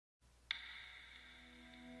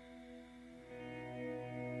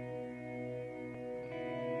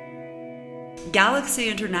Galaxy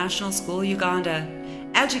International School, Uganda,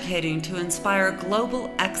 educating to inspire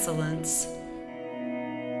global excellence.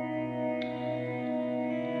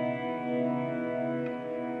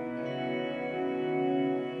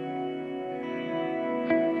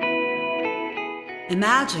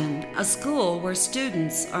 Imagine a school where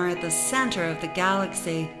students are at the center of the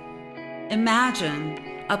galaxy. Imagine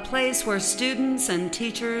a place where students and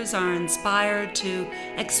teachers are inspired to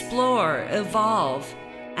explore, evolve,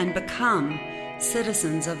 and become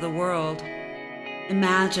citizens of the world.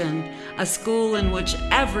 Imagine a school in which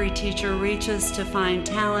every teacher reaches to find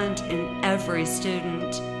talent in every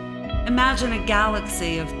student. Imagine a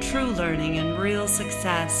galaxy of true learning and real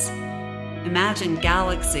success. Imagine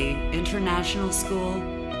Galaxy International School,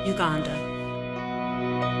 Uganda.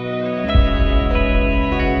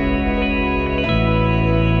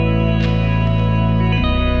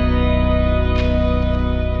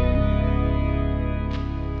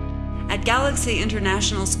 At Galaxy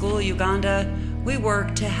International School, Uganda, we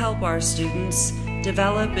work to help our students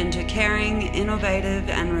develop into caring, innovative,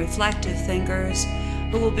 and reflective thinkers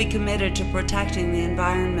who will be committed to protecting the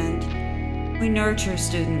environment. We nurture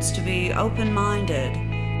students to be open-minded,